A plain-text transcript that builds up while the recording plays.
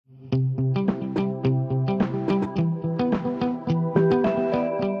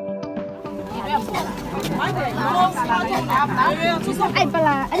Ai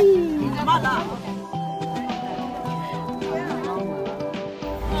pala, ai.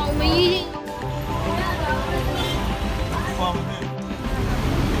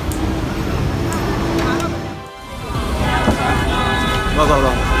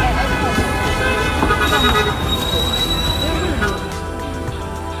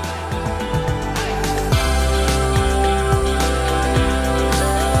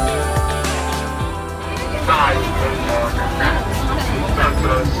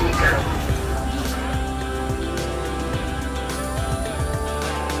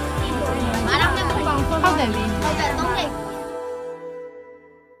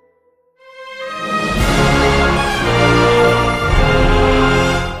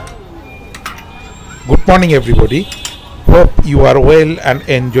 Good morning everybody, hope you are well and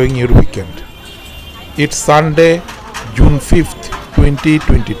enjoying your weekend. It's Sunday, June 5th,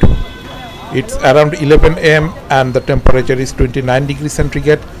 2022. It's around 11 am and the temperature is 29 degrees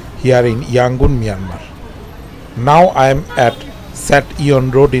centigrade here in Yangon, Myanmar. Now I am at Sat Yon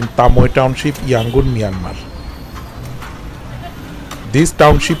Road in Tamoy Township, Yangon, Myanmar. This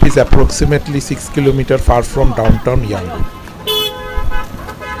township is approximately 6 km far from downtown Yangon.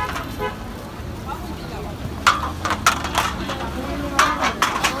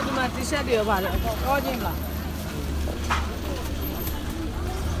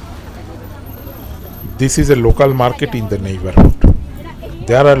 This is a local market in the neighborhood.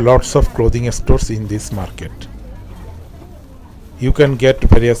 There are lots of clothing stores in this market. You can get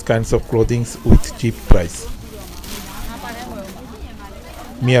various kinds of clothing with cheap price.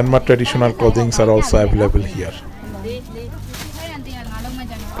 Myanmar traditional clothing are also available here.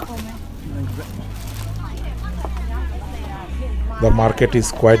 The market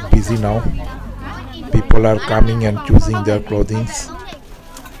is quite busy now. People are coming and choosing their clothing.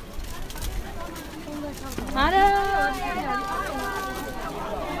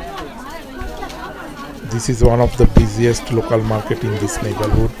 This is one of the busiest local market in this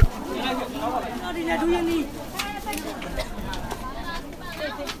neighborhood.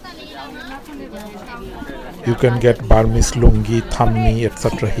 You can get Burmese lungi, thammi,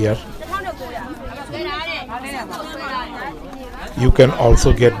 etc. here. You can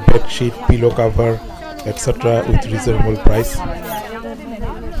also get bed sheet, pillow cover, etc. with reasonable price.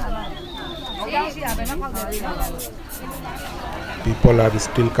 People are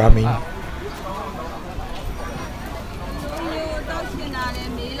still coming.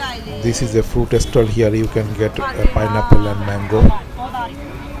 This is a fruit stall. Here you can get a pineapple and mango.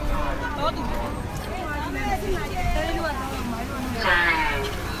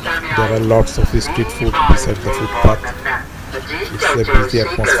 There are lots of street food beside the footpath. It's a busy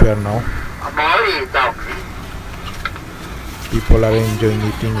atmosphere now. People are enjoying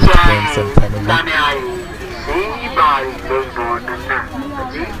eating with friends and family.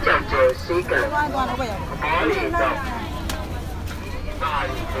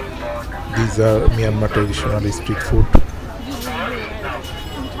 These are Myanmar traditional street food.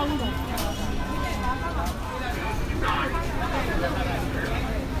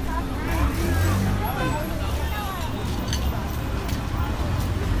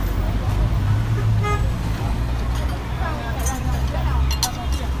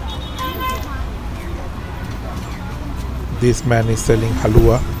 This man is selling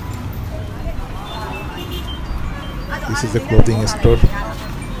halwa. This is a clothing store.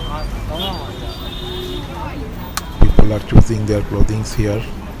 People are choosing their clothing here.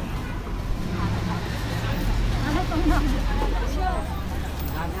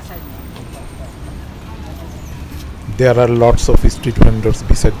 There are lots of street vendors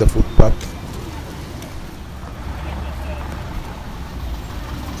beside the footpath.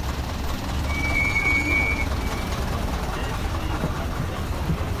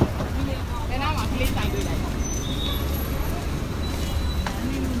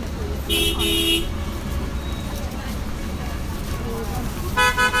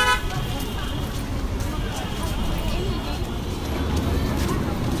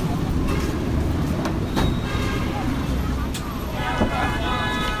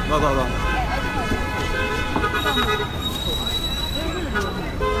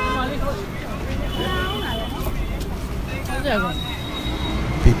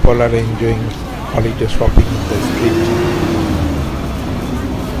 People are enjoying holiday shopping in the street.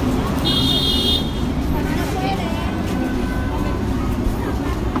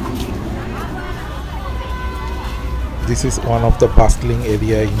 This is one of the bustling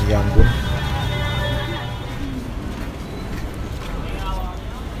area in Yangon.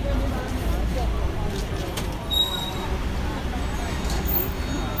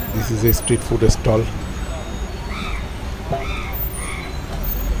 This is a street food stall.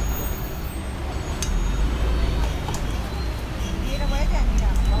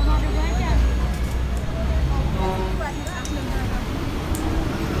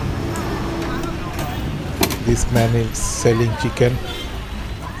 This man is selling chicken.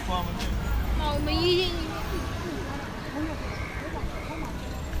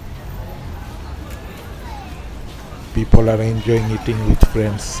 People are enjoying eating with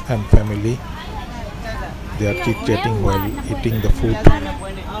friends and family. They are chit-chatting while eating the food.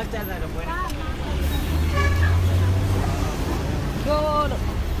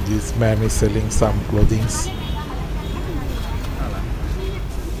 This man is selling some clothing.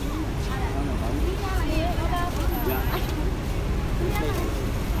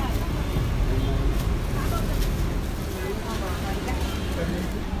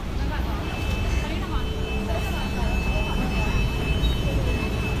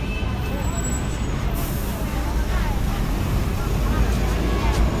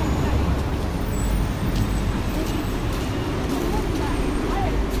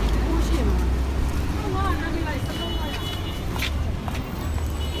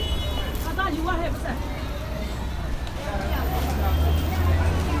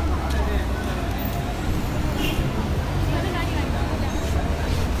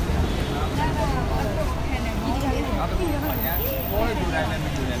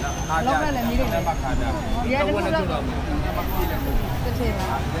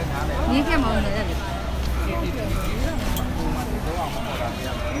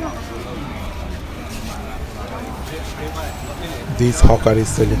 This hawker is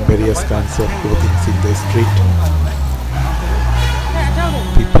selling various kinds of clothing in the street.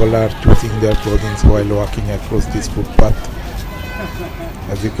 People are choosing their clothing while walking across this footpath.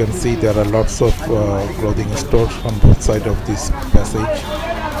 As you can see, there are lots of clothing stores on both sides of this passage.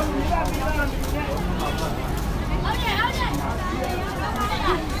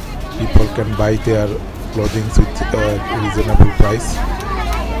 People can buy their clothing with a reasonable price.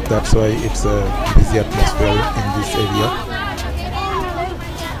 That's why it's a busy atmosphere in this area.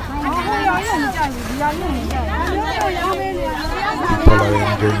 People are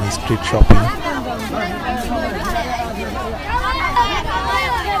enjoying street shopping.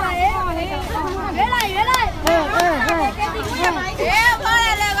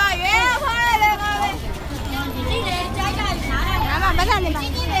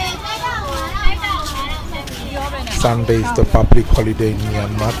 Sunday is the public holiday in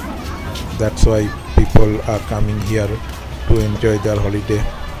Myanmar. That's why people are coming here to enjoy their holiday.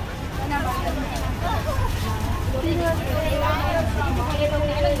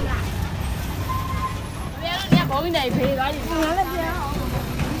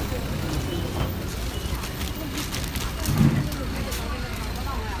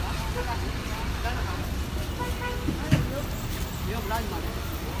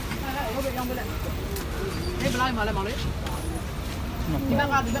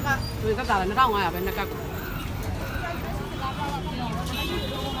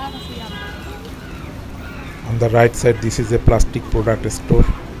 On the right side, this is a plastic product store.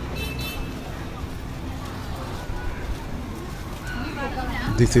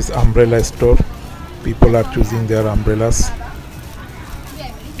 This is umbrella store. People are choosing their umbrellas.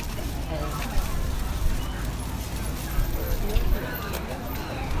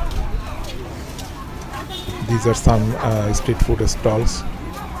 These are some street food stalls.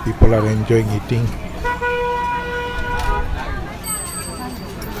 People are enjoying eating.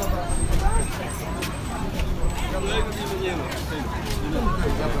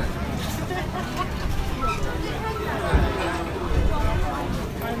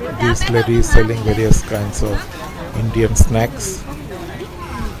 This lady is selling various kinds of Indian snacks.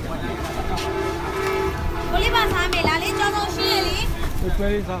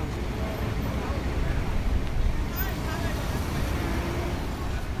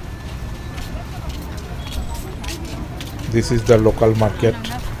 This is the local market.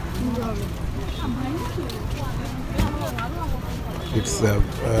 It's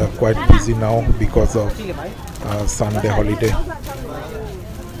quite busy now because of Sunday holiday.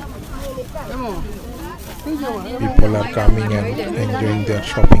 People are coming and enjoying their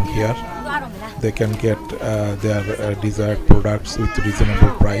shopping here. They can get their desired products with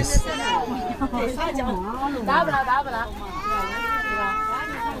reasonable price.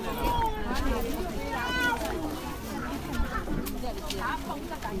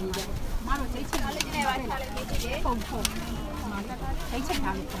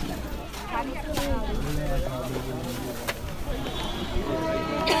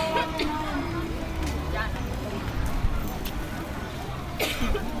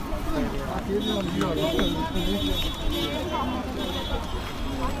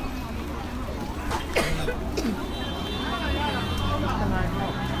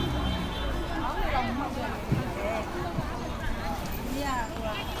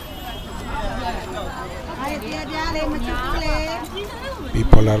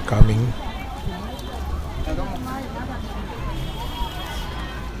 People are coming.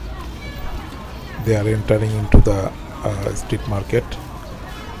 They are entering into the street market.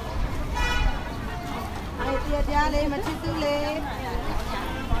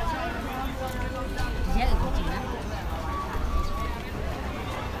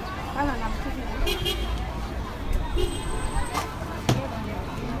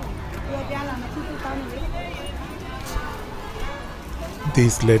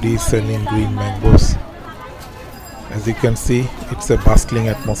 These ladies selling green mangoes. As you can see, it's a bustling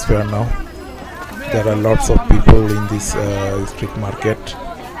atmosphere now. There are lots of people in this street market.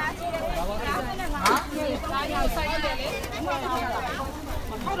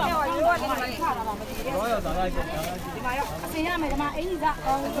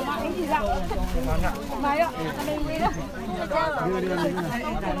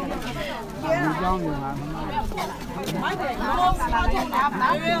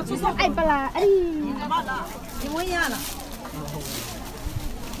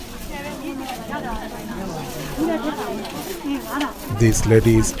 This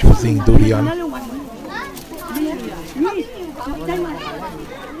lady is choosing durian.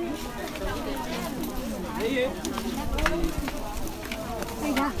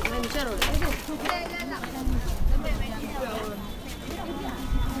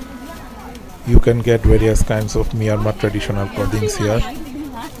 You can get various kinds of Myanmar traditional clothing here.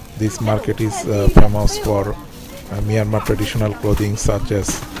 This market is famous for Myanmar traditional clothing such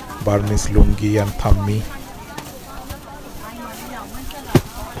as Burmese lungi and thammi.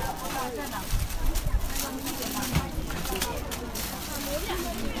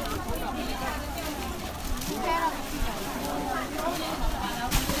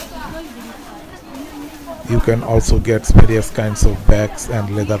 You can also get various kinds of bags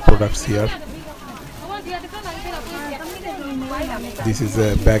and leather products here. This is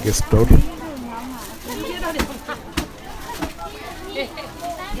a bag store.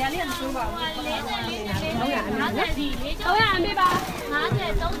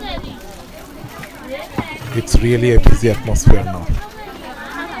 It's really a busy atmosphere now.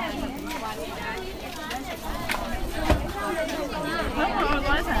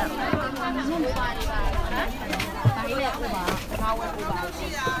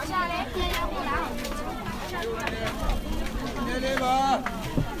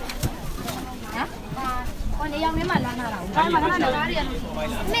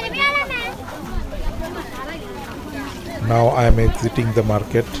 Now I am exiting the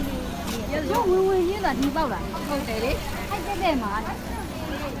market.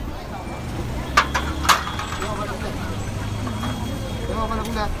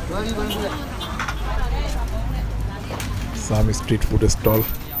 Some street food stall.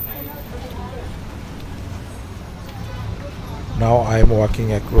 Now I am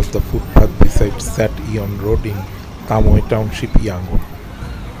walking across the footpath beside Sat Eon Road in Tamoi Township, Yangon.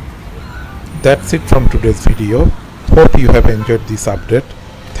 That's it from today's video. Hope you have enjoyed this update.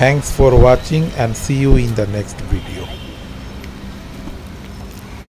 Thanks for watching and see you in the next video.